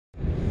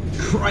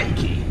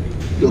crikey.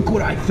 Look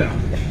what I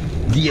found.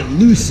 The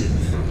elusive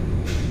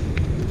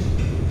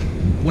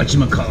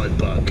whatchamacallit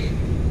bug.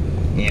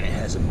 And it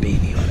has a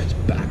baby on its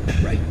back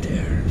right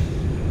there.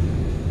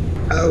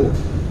 Oh,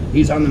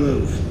 he's on the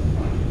move.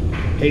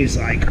 He's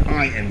like,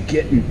 I am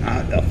getting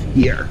out of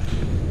here.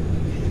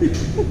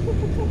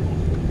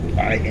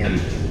 I am.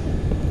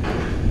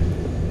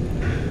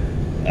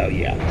 Oh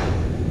yeah.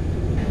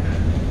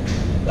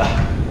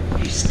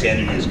 He's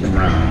standing his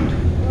ground.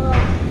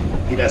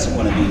 He doesn't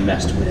want to be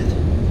messed with.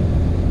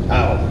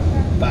 Oh,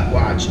 but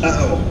watch.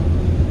 Uh-oh.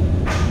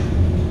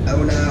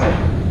 Oh no.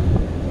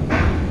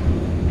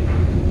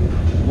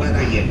 What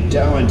are you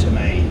doing to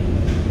me?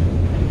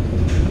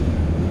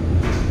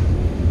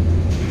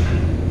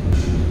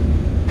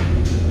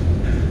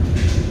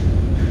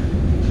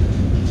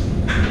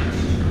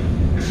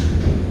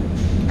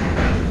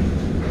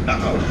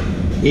 Uh-oh.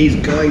 He's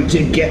going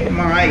to get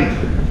my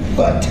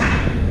foot.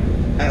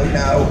 Oh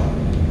no.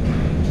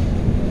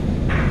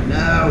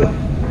 No.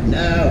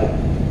 No.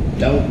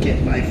 Don't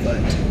get my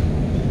foot.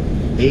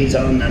 He's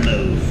on the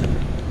move.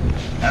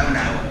 Oh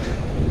no.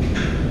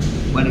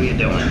 What are you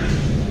doing?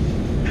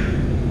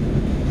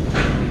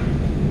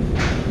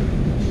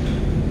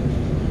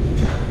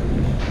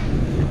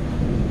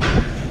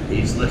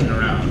 He's looking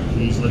around.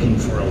 He's looking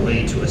for a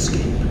way to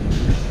escape.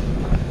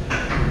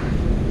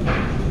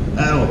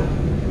 Oh.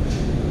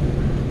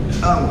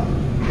 Oh,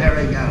 there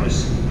he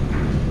goes.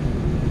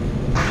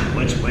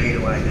 Which way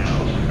do I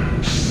go?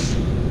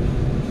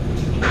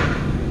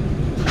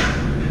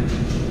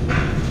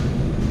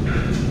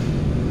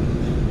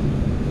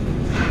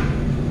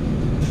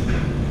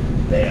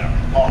 They are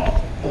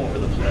all over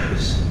the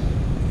place.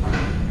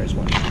 There's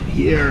one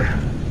here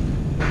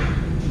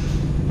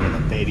with a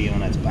baby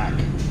on its back.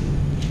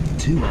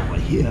 Two over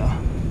here.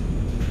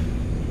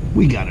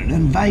 We got an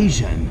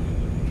invasion.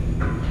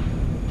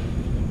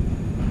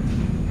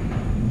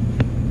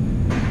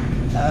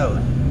 Oh,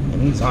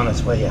 and he's on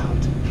his way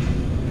out.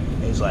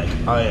 He's like,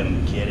 I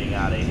am getting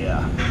out of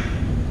here.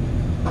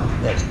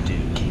 This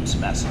dude keeps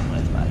messing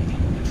with me.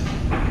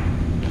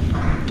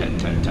 Dun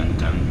dun dun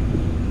dun.